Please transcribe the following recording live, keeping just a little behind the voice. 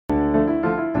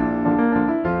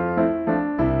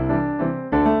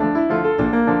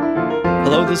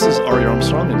Hello, this is Ari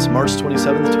Armstrong. It's March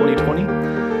 27th,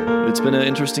 2020. It's been an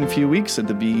interesting few weeks at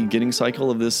the beginning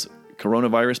cycle of this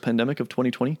coronavirus pandemic of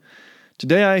 2020.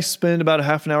 Today, I spent about a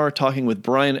half an hour talking with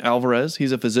Brian Alvarez.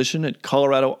 He's a physician at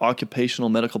Colorado Occupational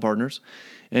Medical Partners,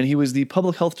 and he was the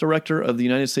public health director of the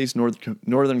United States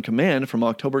Northern Command from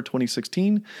October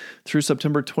 2016 through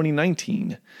September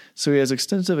 2019. So he has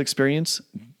extensive experience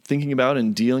thinking about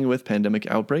and dealing with pandemic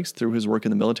outbreaks through his work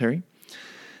in the military.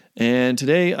 And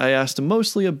today I asked him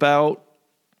mostly about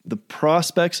the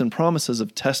prospects and promises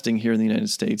of testing here in the United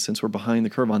States, since we're behind the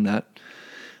curve on that.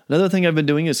 Another thing I've been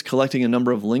doing is collecting a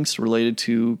number of links related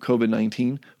to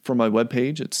COVID-19 for my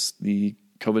webpage. It's the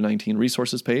COVID-19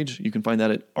 resources page. You can find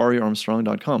that at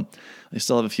ariarmstrong.com. I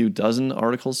still have a few dozen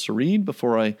articles to read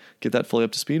before I get that fully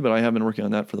up to speed, but I have been working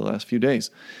on that for the last few days.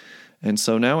 And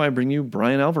so now I bring you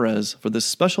Brian Alvarez for this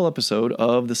special episode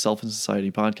of the Self and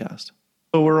Society podcast.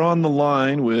 So we're on the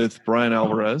line with Brian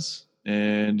Alvarez,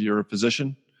 and you're a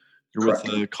physician. You're Correct.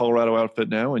 With the Colorado outfit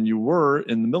now, and you were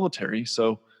in the military.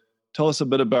 So tell us a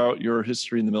bit about your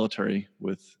history in the military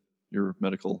with your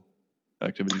medical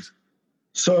activities.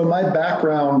 So my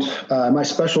background, my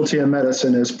specialty in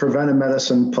medicine is preventive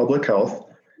medicine, public health.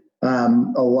 A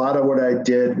lot of what I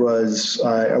did was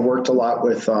I worked a lot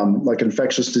with like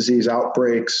infectious disease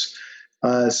outbreaks.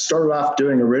 Started off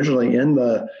doing originally in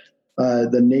the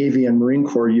Navy and Marine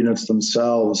Corps units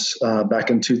themselves back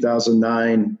in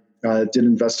 2009. Did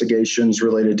investigations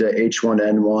related to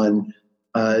H1N1,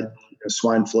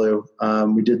 swine flu.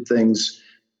 We did things,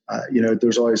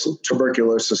 there's always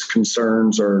tuberculosis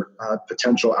concerns or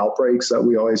potential outbreaks that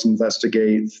we always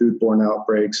investigate, foodborne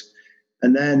outbreaks.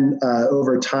 And then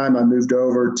over time, I moved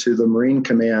over to the Marine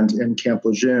Command in Camp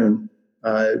Lejeune,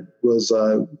 was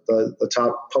the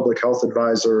top public health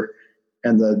advisor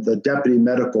and the deputy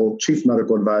chief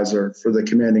medical advisor for the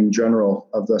commanding general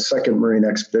of the 2nd Marine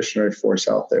Expeditionary Force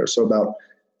out there. So about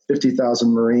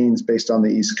 50,000 Marines based on the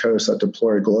East Coast that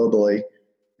deploy globally.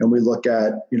 And we look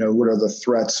at, what are the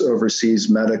threats overseas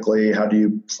medically? How do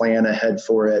you plan ahead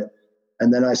for it?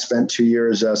 And then I spent 2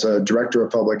 years as a director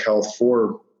of public health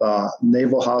for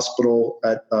Naval Hospital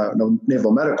at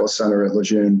Naval Medical Center at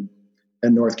Lejeune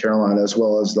in North Carolina, as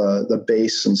well as the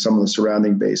base and some of the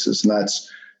surrounding bases. And that's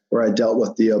where I dealt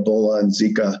with the Ebola and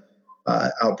Zika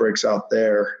outbreaks out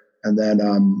there. And then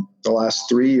the last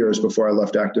 3 years before I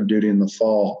left active duty in the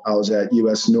fall, I was at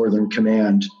U.S. Northern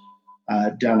Command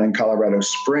down in Colorado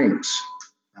Springs.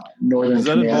 Does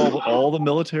that involve all the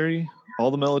military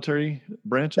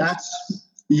branches?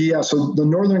 So the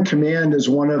Northern Command is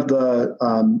one of the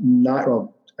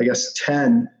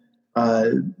 10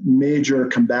 major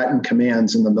combatant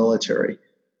commands in the military.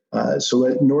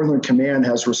 So Northern Command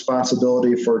has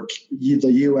responsibility for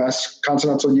the U.S.,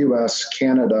 continental U.S.,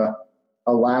 Canada,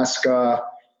 Alaska,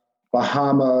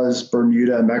 Bahamas,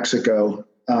 Bermuda, and Mexico.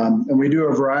 And we do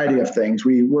a variety of things.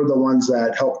 We're the ones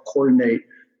that help coordinate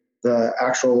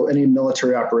any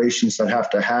military operations that have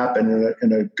to happen.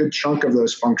 And a good chunk of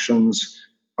those functions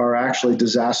are actually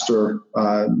disaster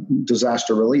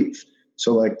relief.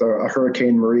 So like a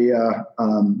Hurricane Maria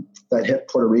that hit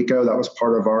Puerto Rico, that was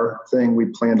part of our thing. We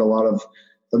planned a lot of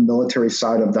the military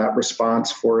side of that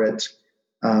response for it.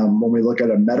 When we look at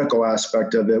a medical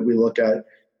aspect of it, we look at,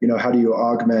 how do you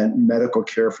augment medical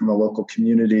care from the local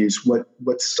communities?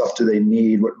 What stuff do they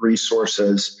need? What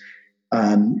resources?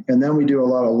 And then we do a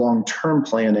lot of long-term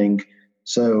planning.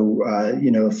 So,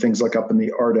 things like up in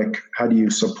the Arctic, how do you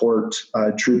support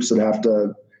troops that have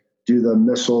to do the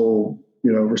missile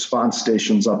response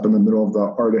stations up in the middle of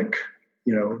the Arctic,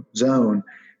 zone.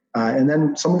 And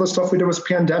then some of the stuff we did was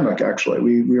pandemic, actually.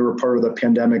 We were part of the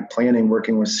pandemic planning,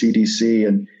 working with CDC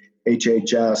and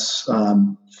HHS,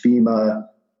 FEMA,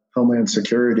 Homeland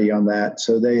Security on that.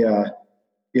 So they,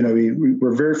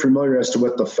 we're very familiar as to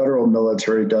what the federal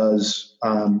military does,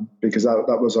 because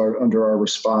that was under our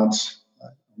response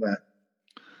on that.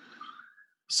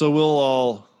 So we'll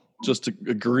all just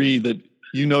agree that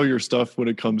your stuff when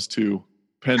it comes to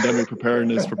pandemic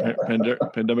preparedness for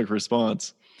pandemic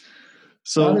response.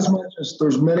 So not as much as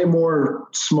there's many more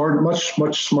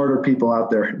much smarter people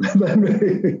out there than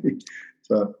me.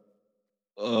 So,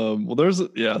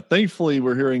 thankfully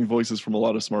we're hearing voices from a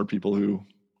lot of smart people who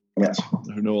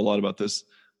know a lot about this.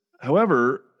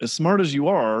 However, as smart as you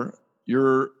are,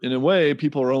 you're in a way,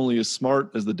 people are only as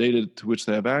smart as the data to which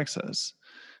they have access.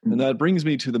 Mm-hmm. And that brings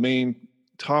me to the main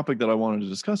topic that I wanted to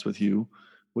discuss with you,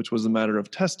 which was the matter of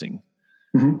testing.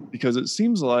 Mm-hmm. Because it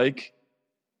seems like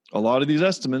a lot of these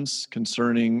estimates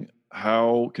concerning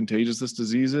how contagious this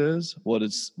disease is, what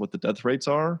the death rates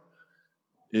are,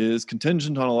 is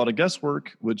contingent on a lot of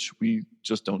guesswork, which we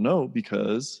just don't know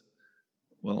because,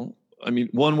 I mean,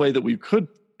 one way that we could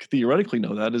theoretically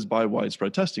know that is by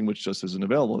widespread testing, which just isn't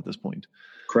available at this point.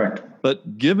 Correct.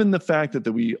 But given the fact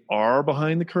that we are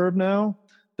behind the curve now,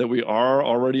 that we are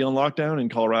already on lockdown in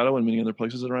Colorado and many other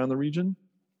places around the region,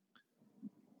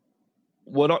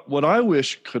 what I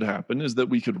wish could happen is that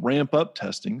we could ramp up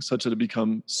testing such that it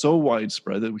become so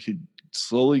widespread that we could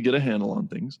slowly get a handle on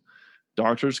things.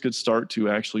 Doctors could start to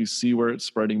actually see where it's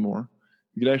spreading more.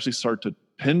 We could actually start to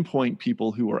pinpoint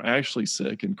people who are actually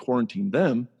sick and quarantine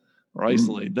them or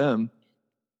isolate them,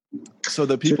 so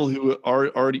that people who are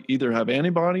already either have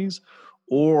antibodies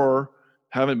or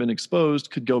haven't been exposed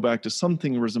could go back to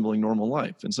something resembling normal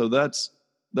life. And so that's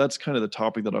kind of the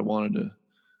topic that I wanted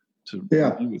to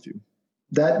review with you.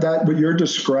 That what you're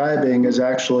describing is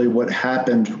actually what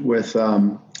happened with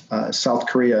South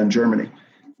Korea and Germany.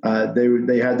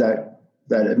 They had that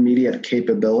immediate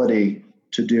capability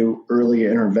to do early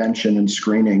intervention and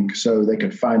screening, so they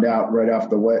could find out right off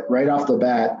the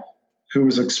bat who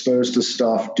was exposed to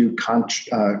stuff, do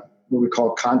what we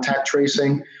call contact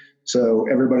tracing. So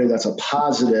everybody that's a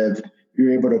positive,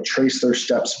 you're able to trace their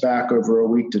steps back over a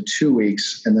week to 2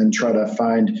 weeks and then try to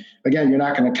find, again, you're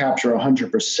not going to capture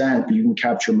 100%, but you can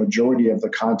capture majority of the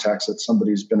contacts that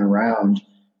somebody's been around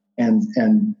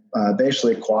and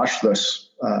basically quash the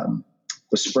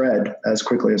spread as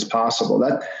quickly as possible.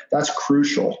 That's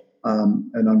crucial.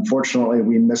 And unfortunately,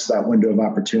 we missed that window of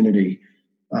opportunity,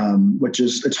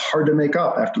 it's hard to make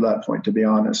up after that point, to be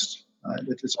honest.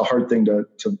 It's a hard thing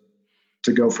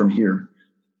to go from here.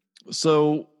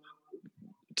 So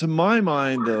to my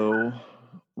mind, though,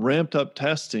 ramped up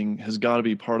testing has got to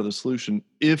be part of the solution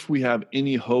if we have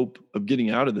any hope of getting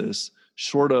out of this,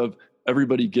 short of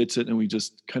everybody gets it and we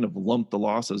just kind of lump the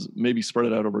losses, maybe spread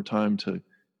it out over time to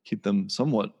keep them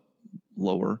somewhat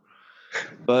lower.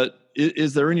 But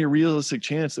is there any realistic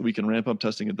chance that we can ramp up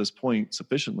testing at this point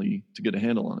sufficiently to get a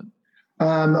handle on it?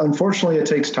 Unfortunately, it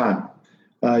takes time.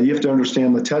 You have to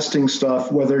understand the testing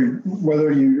stuff, whether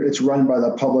it's run by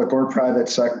the public or private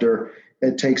sector,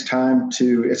 it takes time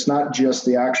it's not just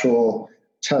the actual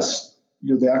test,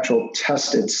 the actual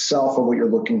test itself of what you're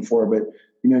looking for, but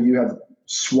you have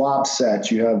swab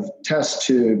sets, you have test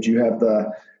tubes, you have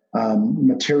the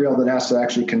material that has to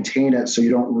actually contain it so you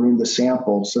don't ruin the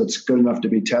sample, so it's good enough to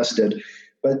be tested.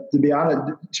 But to be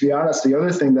honest, the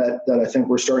other thing that I think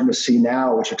we're starting to see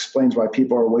now, which explains why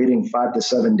people are waiting 5 to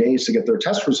 7 days to get their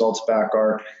test results back,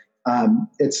 are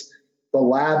it's the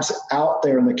labs out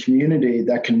there in the community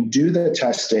that can do the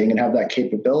testing and have that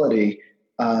capability.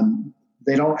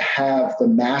 They don't have the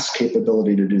mass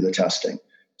capability to do the testing.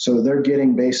 So they're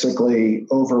getting basically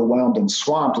overwhelmed and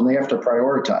swamped, and they have to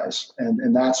prioritize.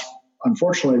 And that's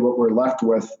unfortunately what we're left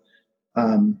with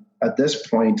at this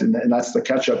point, and that's the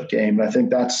catch-up game. And I think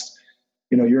that's,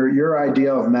 your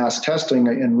idea of mass testing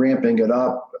and ramping it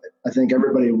up. I think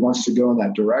everybody wants to go in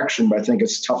that direction, but I think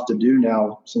it's tough to do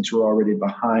now since we're already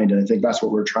behind. And I think that's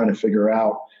what we're trying to figure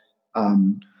out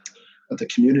at the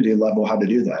community level, how to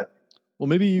do that. Well,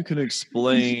 maybe you can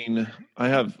explain, I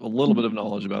have a little bit of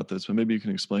knowledge about this, but maybe you can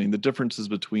explain the differences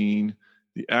between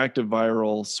the active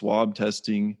viral swab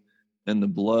testing and the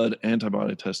blood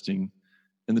antibody testing,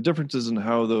 and the differences in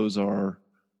how those are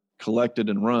collected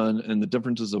and run, and the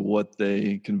differences of what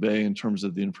they convey in terms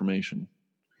of the information.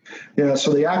 Yeah,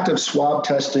 so the active swab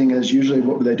testing is usually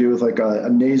what they do with like a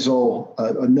nasal,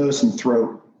 a nose and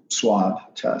throat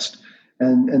swab test.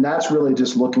 And that's really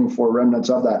just looking for remnants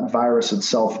of that virus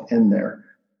itself in there,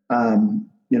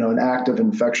 an active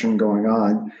infection going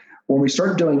on. When we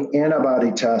start doing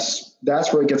antibody tests,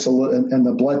 that's where it gets and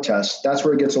the blood tests, that's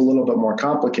where it gets a little bit more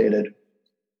complicated.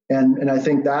 And I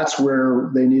think that's where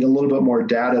they need a little bit more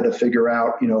data to figure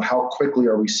out, how quickly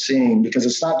are we seeing, because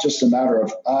it's not just a matter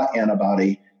of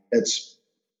antibody, it's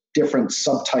different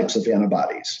subtypes of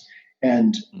antibodies.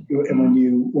 And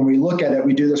when we look at it,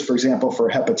 we do this, for example, for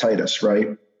hepatitis,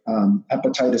 right?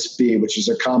 Hepatitis B, which is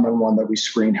a common one that we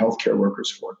screen healthcare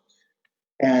workers for.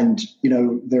 And,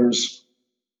 there's,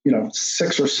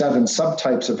 6 or 7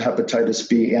 subtypes of hepatitis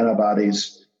B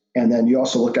antibodies. And then you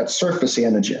also look at surface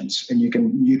antigens, and you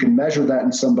can measure that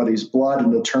in somebody's blood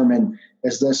and determine,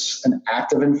 is this an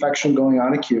active infection going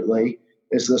on acutely?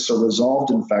 Is this a resolved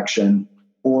infection?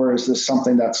 Or is this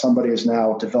something that somebody has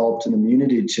now developed an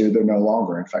immunity to, they're no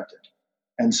longer infected?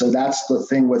 And so that's the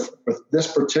thing with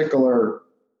this particular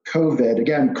COVID.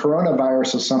 Again,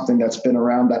 coronavirus is something that's been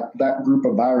around, that group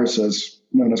of viruses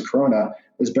known as corona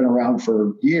has been around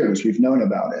for years. We've known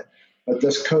about it. But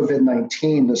this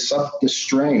COVID-19, this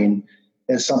strain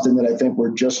is something that I think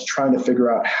we're just trying to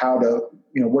figure out how to,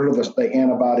 what are the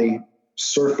antibody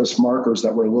surface markers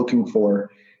that we're looking for?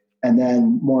 And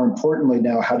then more importantly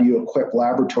now, how do you equip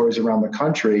laboratories around the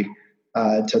country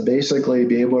to basically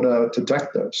be able to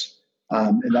detect those.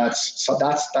 And that's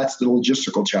the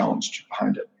logistical challenge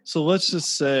behind it. So let's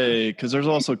just say, because there's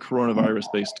also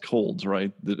coronavirus-based colds,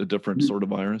 right? A different sort of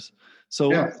virus.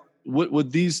 So Yeah.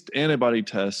 would these antibody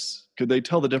tests, could they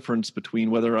tell the difference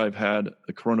between whether I've had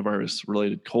a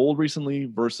coronavirus-related cold recently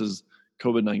versus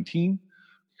COVID-19?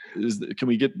 Can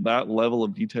we get that level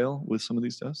of detail with some of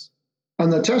these tests? On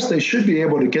the test, they should be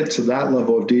able to get to that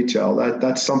level of detail.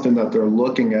 That's something that they're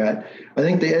looking at. I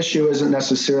think the issue isn't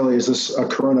necessarily, is this a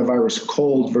coronavirus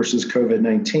cold versus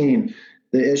COVID-19?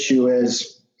 The issue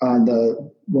is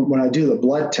when I do the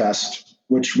blood test,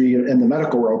 which we in the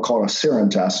medical world call a serum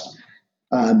test,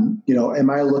 am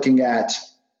I looking at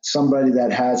somebody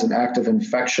that has an active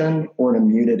infection or an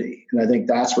immunity? And I think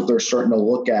that's what they're starting to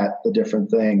look at, the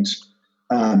different things.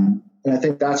 And I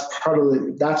think that's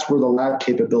that's where the lab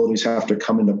capabilities have to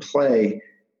come into play.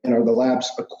 And are the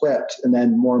labs equipped? And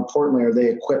then more importantly, are they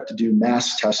equipped to do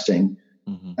mass testing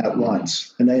at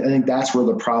once? And I think that's where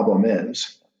the problem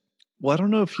is. Well, I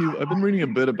don't know I've been reading a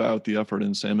bit about the effort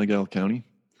in San Miguel County,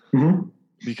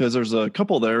 because there's a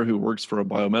couple there who works for a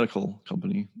biomedical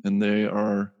company, and they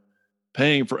are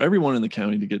paying for everyone in the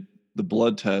county to get the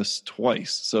blood test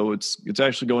twice. So it's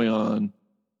actually going on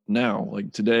now,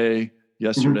 like today,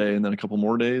 yesterday, and then a couple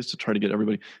more days to try to get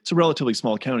everybody. It's a relatively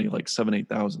small county, like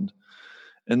 8,000.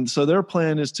 And so their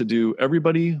plan is to do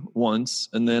everybody once.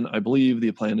 And then I believe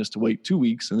the plan is to wait 2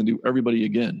 weeks and then do everybody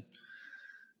again.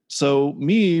 So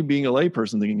me being a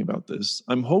layperson thinking about this,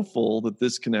 I'm hopeful that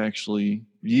this can actually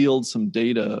yield some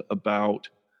data about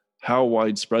how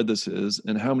widespread this is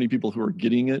and how many people who are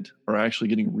getting it are actually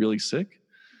getting really sick.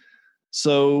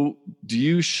 So do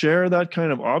you share that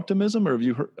kind of optimism, or have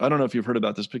you heard, I don't know if you've heard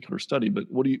about this particular study, but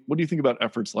what do you think about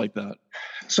efforts like that?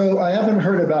 So I haven't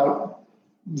heard about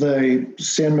the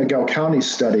San Miguel County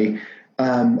study.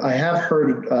 I have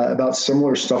heard about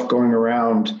similar stuff going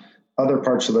around other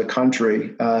parts of the country.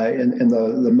 In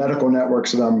the medical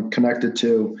networks that I'm connected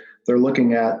to, they're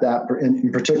looking at that,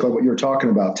 in particular what you're talking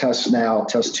about, test now,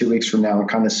 test 2 weeks from now, and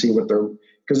kind of see what they're,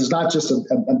 because it's not just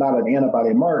about an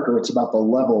antibody marker, it's about the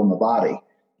level in the body.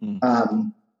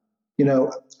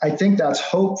 I think that's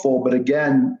hopeful, but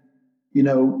again,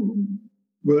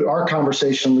 our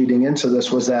conversation leading into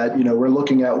this was that, we're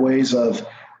looking at ways of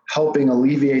helping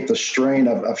alleviate the strain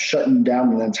of shutting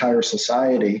down an entire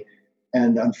society.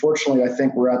 And unfortunately, I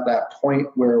think we're at that point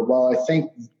where, while I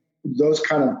think those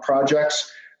kind of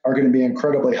projects are going to be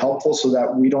incredibly helpful so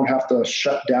that we don't have to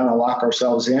shut down and lock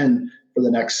ourselves in for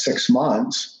the next 6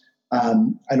 months,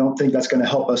 I don't think that's going to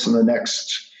help us in the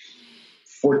next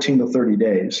 14 to 30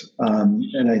 days.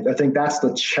 And I think that's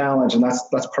the challenge, and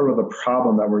that's part of the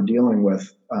problem that we're dealing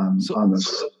with on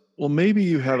this. Well, maybe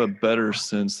you have a better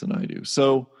sense than I do.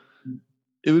 So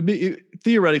it would be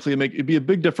theoretically, it'd be a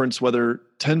big difference whether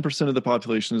 10% of the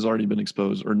population has already been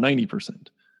exposed or 90%.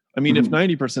 I mean, if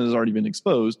 90% has already been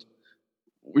exposed,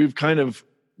 we've kind of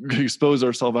exposed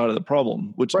ourselves out of the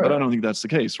problem, but I don't think that's the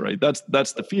case, right?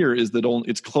 That's the fear, is that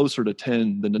it's closer to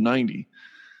 10 than to 90.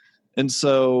 And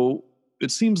so it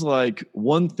seems like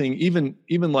one thing,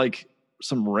 even like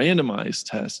some randomized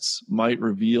tests might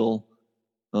reveal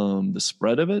the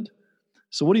spread of it.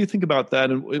 So what do you think about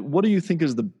that? And what do you think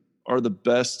are the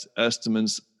best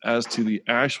estimates as to the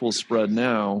actual spread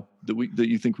now that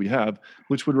you think we have,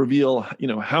 which would reveal,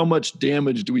 how much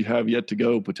damage do we have yet to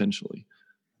go potentially?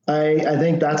 I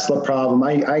think that's the problem.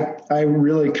 I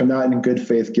really cannot in good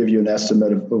faith give you an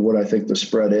estimate of what I think the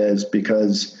spread is,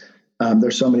 because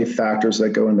there's so many factors that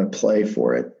go into play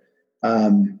for it.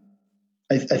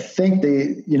 I think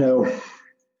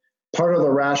part of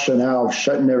the rationale of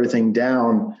shutting everything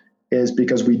down is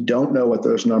because we don't know what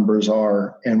those numbers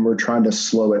are, and we're trying to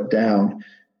slow it down.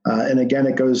 And again,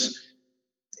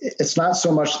 it's not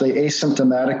so much the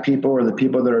asymptomatic people or the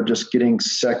people that are just getting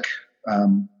sick, I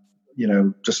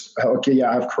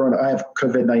have corona, I have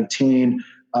COVID-19,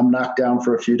 I'm knocked down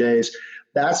for a few days.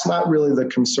 That's not really the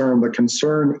concern. The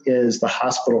concern is the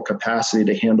hospital capacity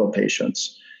to handle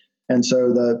patients. And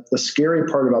so the scary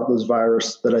part about this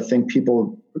virus that I think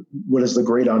what is the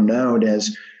great unknown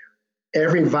is,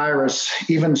 every virus,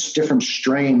 even different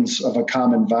strains of a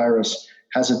common virus,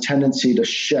 has a tendency to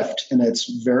shift in its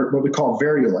what we call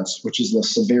virulence, which is the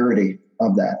severity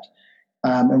of that.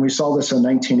 And we saw this in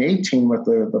 1918 with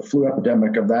the flu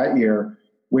epidemic of that year,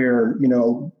 where,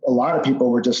 a lot of people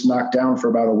were just knocked down for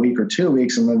about a week or 2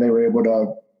 weeks, and then they were able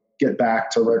to get back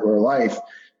to regular life.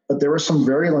 But there were some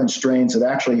virulent strains that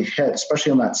actually hit,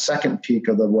 especially on that second peak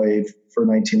of the wave for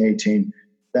 1918,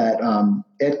 that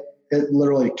it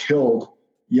literally killed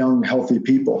young, healthy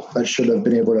people that should have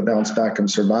been able to bounce back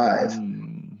and survive.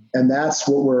 And that's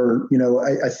what we're,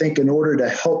 I think in order to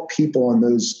help people in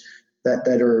those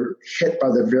that are hit by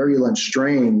the virulent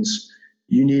strains,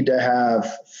 you need to have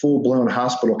full-blown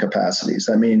hospital capacities.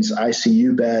 That means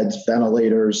ICU beds,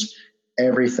 ventilators,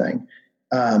 everything.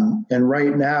 And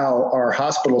right now, our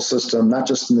hospital system, not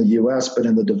just in the US, but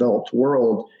in the developed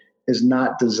world, is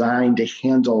not designed to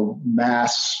handle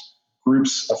mass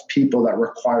groups of people that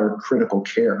require critical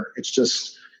care.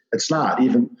 It's not.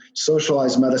 Even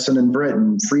socialized medicine in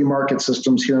Britain, free market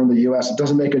systems here in the US, it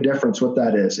doesn't make a difference what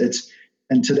that is. It's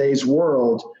in today's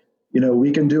world,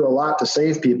 we can do a lot to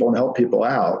save people and help people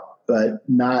out, but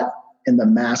not in the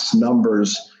mass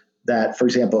numbers that, for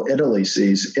example, Italy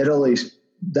sees.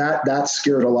 That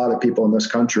scared a lot of people in this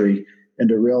country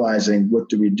into realizing, what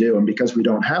do we do? And because we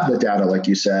don't have the data, like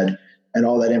you said, and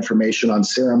all that information on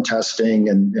serum testing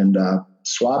and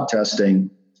swab testing,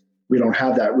 we don't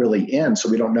have that really in, so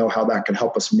we don't know how that can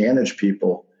help us manage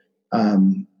people.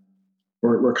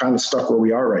 We're kind of stuck where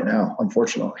we are right now,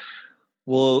 unfortunately.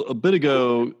 Well, a bit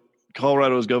ago,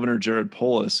 Colorado's Governor Jared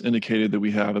Polis indicated that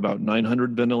we have about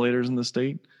 900 ventilators in the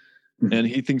state, and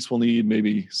he thinks we'll need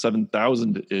maybe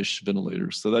 7,000-ish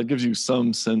ventilators. So that gives you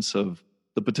some sense of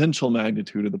the potential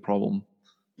magnitude of the problem.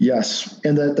 Yes,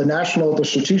 and the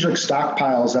strategic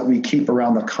stockpiles that we keep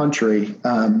around the country,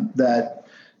 that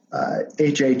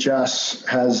HHS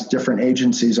has different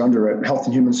agencies under it, Health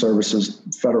and Human Services,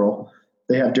 federal.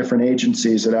 They have different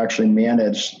agencies that actually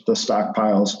manage the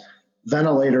stockpiles.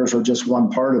 Ventilators are just one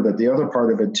part of it. The other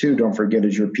part of it too, don't forget,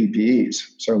 is your PPEs.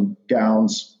 So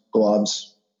gowns,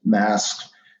 gloves, masks,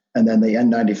 and then the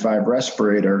N95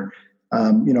 respirator.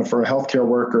 For a healthcare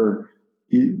worker,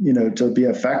 to be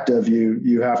effective,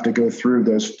 you have to go through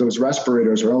those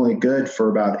respirators are only good for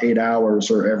about 8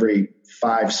 hours or every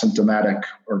 5 symptomatic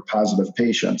or positive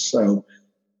patients. So,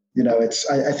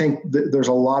 I think there's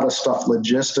a lot of stuff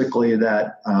logistically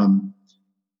that,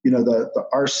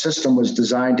 our system was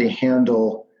designed to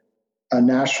handle a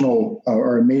national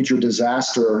or a major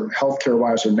disaster, healthcare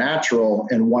wise or natural,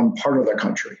 in one part of the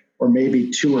country, or maybe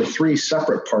 2 or 3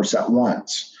 separate parts at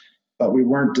once. But we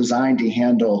weren't designed to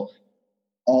handle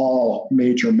all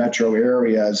major metro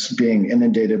areas being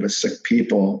inundated with sick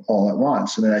people all at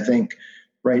once. And then I think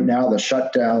right now the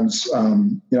shutdowns,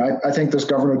 I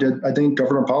think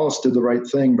Governor Polis did the right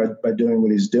thing by doing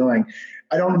what he's doing.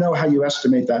 I don't know how you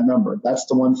estimate that number. That's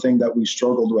the one thing that we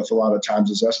struggled with a lot of times,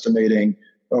 is estimating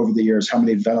over the years, how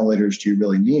many ventilators do you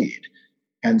really need?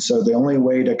 And so the only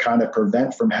way to kind of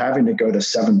prevent from having to go to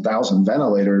 7,000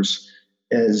 ventilators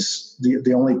is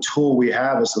the only tool we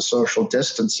have is the social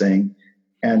distancing.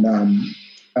 And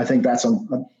I think that's,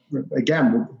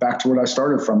 again, back to what I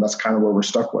started from, that's kind of where we're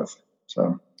stuck with.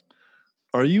 So,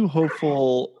 are you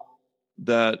hopeful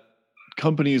that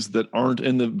companies that aren't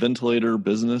in the ventilator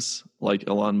business, like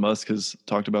Elon Musk has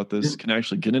talked about this, can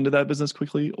actually get into that business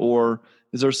quickly? Or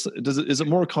is it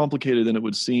more complicated than it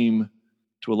would seem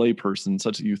to a layperson,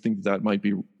 such that you think that might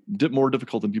be more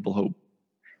difficult than people hope?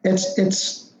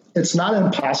 It's not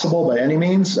impossible by any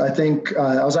means. I think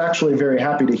I was actually very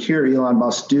happy to hear Elon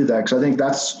Musk do that, because I think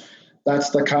that's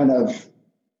the kind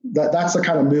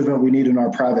of movement we need in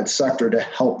our private sector to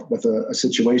help with a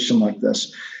situation like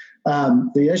this.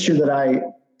 The issue that I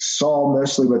saw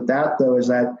mostly with that, though, is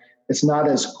that it's not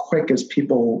as quick as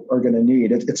people are going to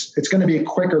need. It's going to be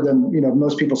quicker than,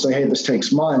 most people say, hey, this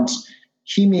takes months.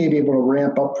 He may be able to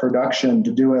ramp up production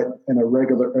to do it in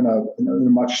a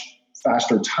much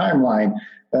faster timeline.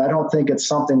 But I don't think it's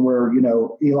something where,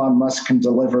 Elon Musk can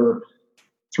deliver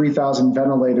 3,000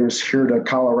 ventilators here to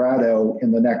Colorado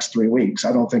in the next 3 weeks.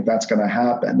 I don't think that's going to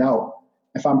happen. Now,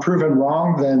 if I'm proven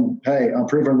wrong, then, hey, I'm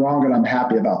proven wrong and I'm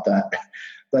happy about that.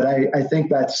 But I think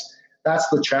that's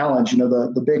the challenge.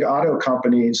 The big auto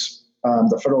companies,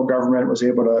 the federal government was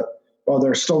able to,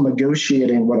 they're still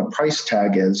negotiating what a price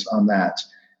tag is on that.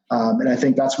 And I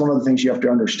think that's one of the things you have to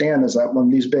understand, is that when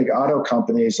these big auto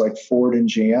companies like Ford and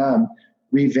GM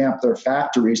revamp their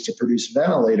factories to produce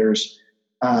ventilators,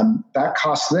 that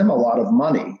costs them a lot of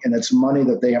money. And it's money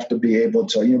that they have to be able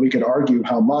to, we could argue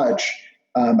how much.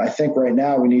 I think right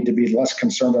now we need to be less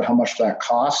concerned about how much that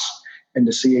costs, and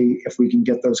to see if we can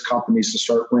get those companies to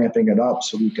start ramping it up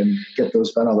so we can get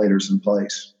those ventilators in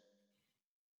place.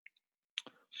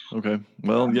 Okay.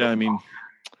 Well,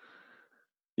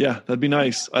 yeah, that'd be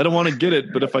nice. I don't want to get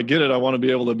it, but if I get it, I want to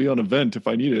be able to be on a vent if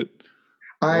I need it.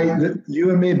 You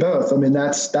and me both.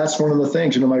 That's one of the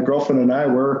things, my girlfriend and I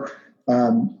were,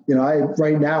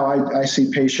 right now I see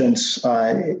patients,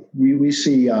 we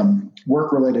see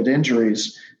work-related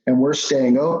injuries, and we're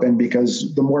staying open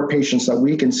because the more patients that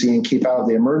we can see and keep out of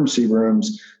the emergency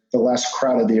rooms, the less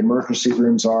crowded the emergency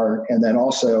rooms are. And then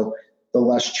also the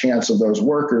less chance of those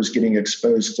workers getting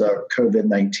exposed to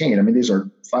COVID-19. I mean, these are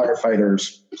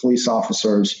firefighters, police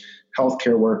officers,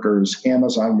 healthcare workers,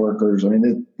 Amazon workers. I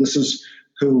mean, this is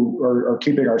who are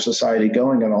keeping our society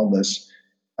going in all this.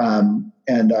 I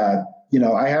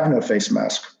have no face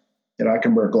mask. I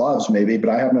can wear gloves maybe, but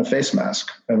I have no face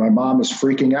mask. And my mom is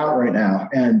freaking out right now.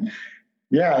 And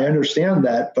yeah, I understand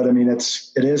that, but I mean, it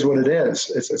is what it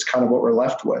is. It's kind of what we're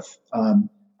left with.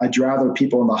 I'd rather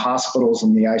people in the hospitals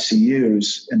and the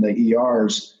ICUs and the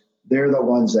ERs, they're the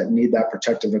ones that need that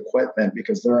protective equipment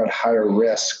because they're at higher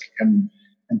risk. And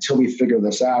until we figure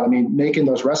this out, I mean, making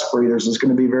those respirators is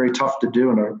going to be very tough to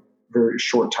do in a very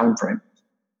short time frame.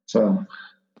 So,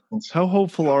 how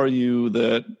hopeful are you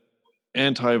that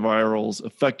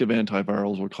effective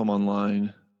antivirals will come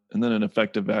online and then an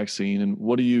effective vaccine? And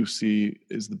what do you see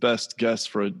is the best guess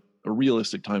for a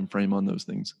realistic time frame on those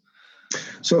things?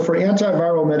 So for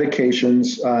antiviral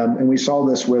medications, and we saw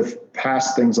this with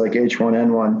past things like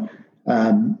H1N1,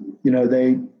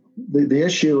 the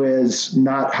issue is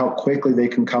not how quickly they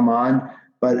can come on,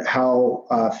 but how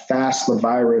fast the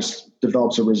virus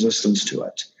develops a resistance to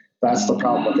it. That's the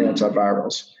problem with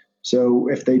antivirals. So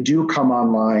if they do come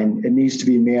online, it needs to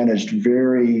be managed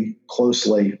very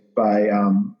closely by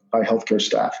healthcare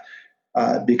staff.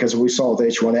 Because we saw with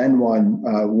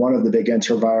H1N1, one of the big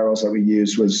antivirals that we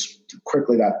used was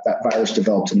quickly that virus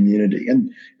developed an immunity.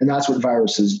 And that's what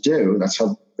viruses do. That's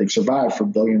how they've survived for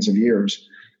billions of years.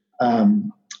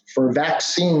 For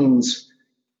vaccines,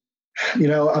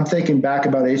 I'm thinking back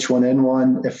about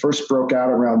H1N1. It first broke out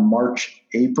around March,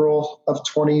 April of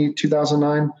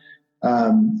 2009.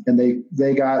 And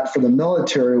they got, for the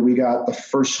military, we got the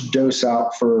first dose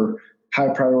out for high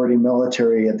priority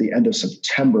military at the end of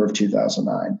September of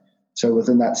 2009. So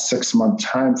within that 6-month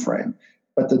time frame.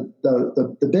 But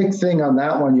the big thing on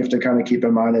that one you have to kind of keep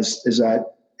in mind is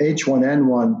that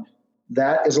H1N1,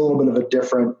 that is a little bit of a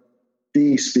different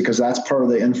beast because that's part of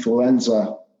the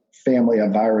influenza family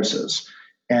of viruses.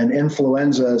 And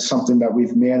influenza is something that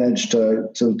we've managed to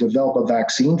develop a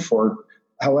vaccine for.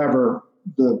 However,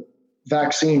 the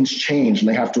vaccines change and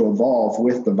they have to evolve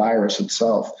with the virus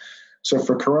itself. So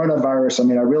for coronavirus, I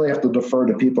mean, I really have to defer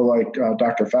to people like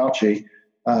Dr. Fauci,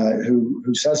 who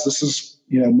says this is,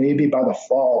 maybe by the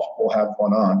fall we'll have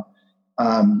one on.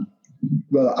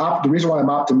 The reason why I'm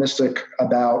optimistic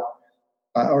about,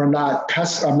 or I'm not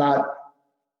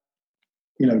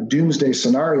doomsday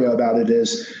scenario about it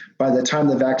is by the time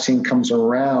the vaccine comes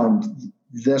around,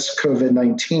 this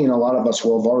COVID-19, a lot of us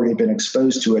will have already been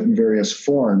exposed to it in various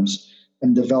forms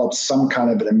and developed some kind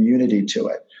of an immunity to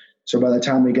it. So by the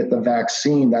time we get the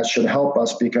vaccine, that should help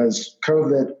us because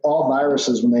COVID, all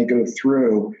viruses, when they go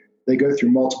through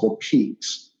multiple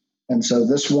peaks. And so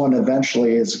this one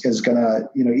eventually is going to,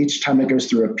 each time it goes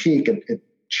through a peak, it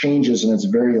changes in its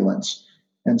virulence.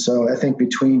 And so I think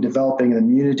between developing an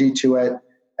immunity to it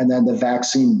and then the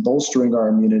vaccine bolstering our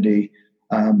immunity,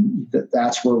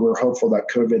 that's where we're hopeful that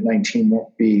COVID-19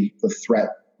 won't be the threat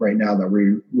right now that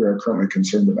we're currently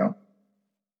concerned about.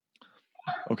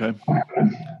 Okay.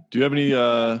 Do you have any,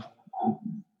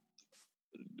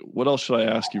 what else should I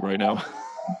ask you right now?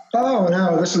 Oh,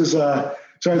 no, this is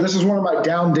one of my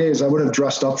down days. I would have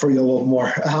dressed up for you a little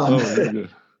more. Good.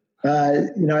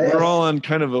 We're all on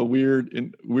kind of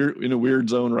in a weird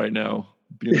zone right now,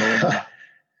 being home,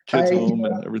 kids home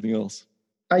and everything else.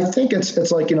 I think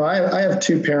it's like, I have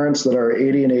two parents that are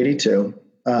 80 and 82.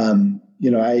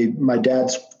 My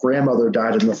dad's grandmother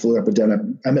died in the flu epidemic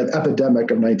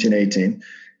of 1918.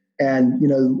 And,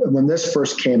 when this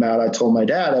first came out, I told my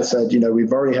dad, I said,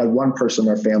 we've already had one person in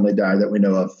our family die that we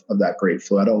know of that great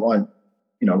flu. I don't want,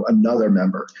 another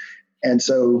member. And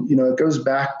so, it goes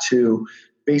back to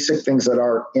basic things that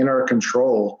are in our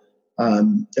control.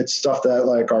 It's stuff that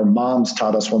like our moms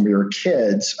taught us when we were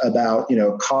kids about,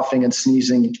 coughing and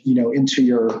sneezing, into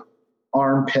your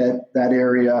armpit, that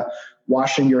area,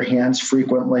 washing your hands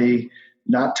frequently,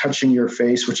 not touching your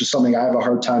face, which is something I have a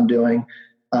hard time doing.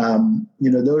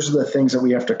 Those are the things that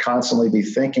we have to constantly be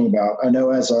thinking about. I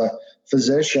know as a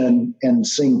physician and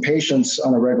seeing patients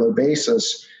on a regular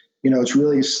basis, it's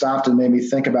really stopped and made me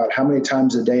think about how many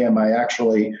times a day am I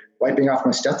actually wiping off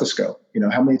my stethoscope?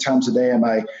 How many times a day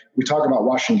we talk about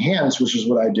washing hands, which is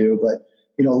what I do, but,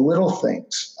 little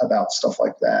things about stuff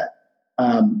like that.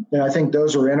 And I think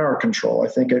those are in our control. I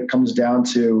think it comes down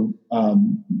to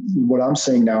what I'm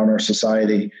seeing now in our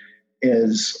society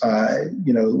is,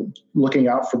 looking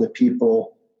out for the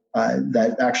people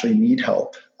that actually need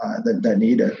help, that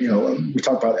need it. We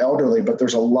talk about elderly, but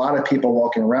there's a lot of people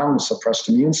walking around with suppressed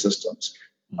immune systems.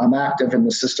 I'm active in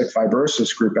the cystic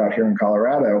fibrosis group out here in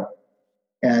Colorado.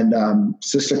 And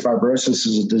cystic fibrosis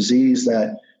is a disease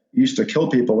that used to kill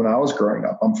people when I was growing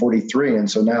up. I'm 43. And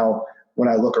so now when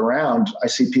I look around, I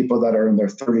see people that are in their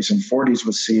 30s and 40s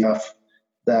with CF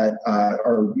that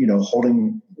are,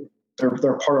 holding,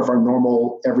 they're part of our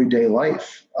normal everyday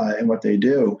life in what they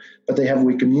do, but they have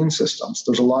weak immune systems.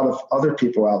 There's a lot of other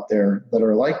people out there that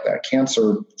are like that,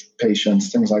 cancer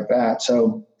patients, things like that.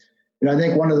 So, I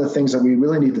think one of the things that we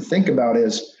really need to think about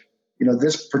is,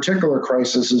 this particular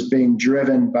crisis is being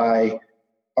driven by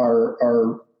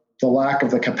the lack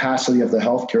of the capacity of the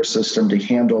healthcare system to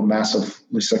handle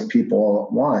massively sick people all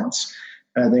at once.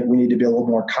 And I think we need to be a little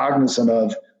more cognizant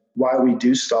of why we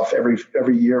do stuff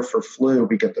every year for flu.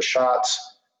 We get the shots,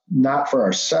 not for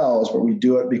ourselves, but we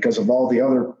do it because of all the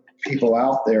other people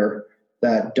out there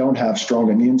that don't have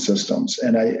strong immune systems.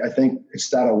 And I think it's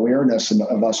that awareness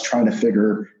of us trying to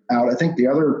figure out. I think the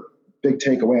other big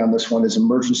takeaway on this one is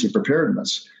emergency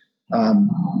preparedness.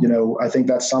 I think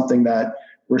that's something that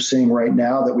we're seeing right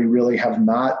now, that we really have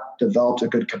not developed a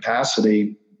good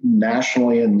capacity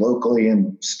nationally and locally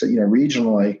and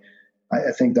regionally.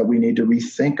 I think that we need to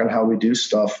rethink on how we do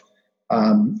stuff.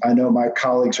 I know my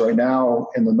colleagues right now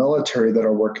in the military that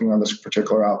are working on this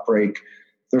particular outbreak,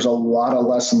 there's a lot of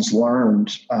lessons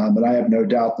learned, and I have no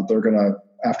doubt that they're going to,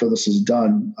 after this is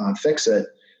done, fix it.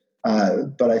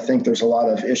 But I think there's a lot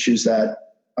of issues that,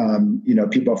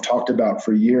 people have talked about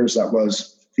for years that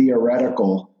was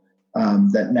theoretical,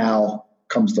 that now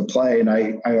comes to play. And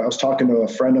I was talking to a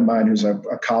friend of mine who's a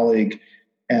colleague,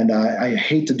 and I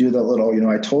hate to do that little,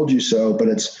 I told you so, but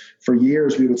it's for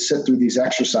years we would sit through these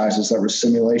exercises that were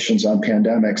simulations on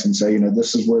pandemics and say,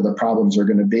 this is where the problems are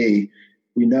going to be.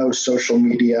 We know social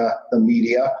media, the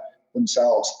media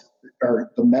themselves,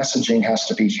 or the messaging has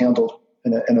to be handled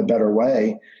in a better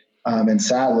way. And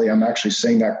sadly, I'm actually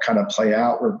seeing that kind of play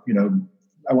out where,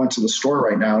 I went to the store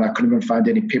right now and I couldn't even find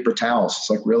any paper towels. It's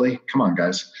like, really? Come on,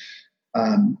 guys.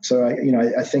 So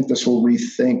I think this will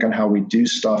rethink on how we do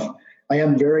stuff. I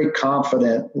am very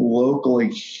confident locally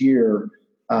here,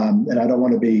 and I don't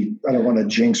want to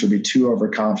jinx or be too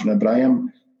overconfident, but I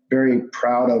am very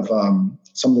proud of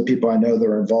some of the people I know that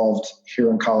are involved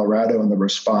here in Colorado in the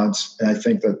response. And I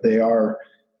think that they are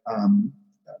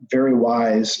very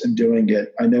wise in doing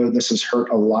it. I know this has hurt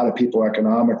a lot of people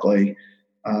economically,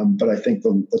 but I think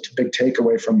the big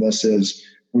takeaway from this is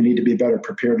we need to be better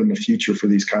prepared in the future for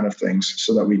these kind of things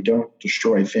so that we don't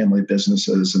destroy family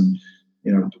businesses and,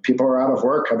 people are out of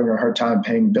work having a hard time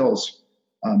paying bills.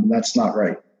 And that's not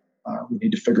right. We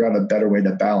need to figure out a better way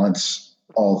to balance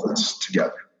all of this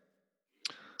together.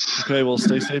 Okay, well,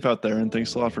 stay safe out there, and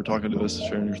thanks a lot for talking to us,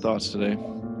 sharing your thoughts today.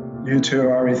 You too,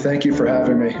 Ari. Thank you for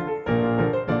having me.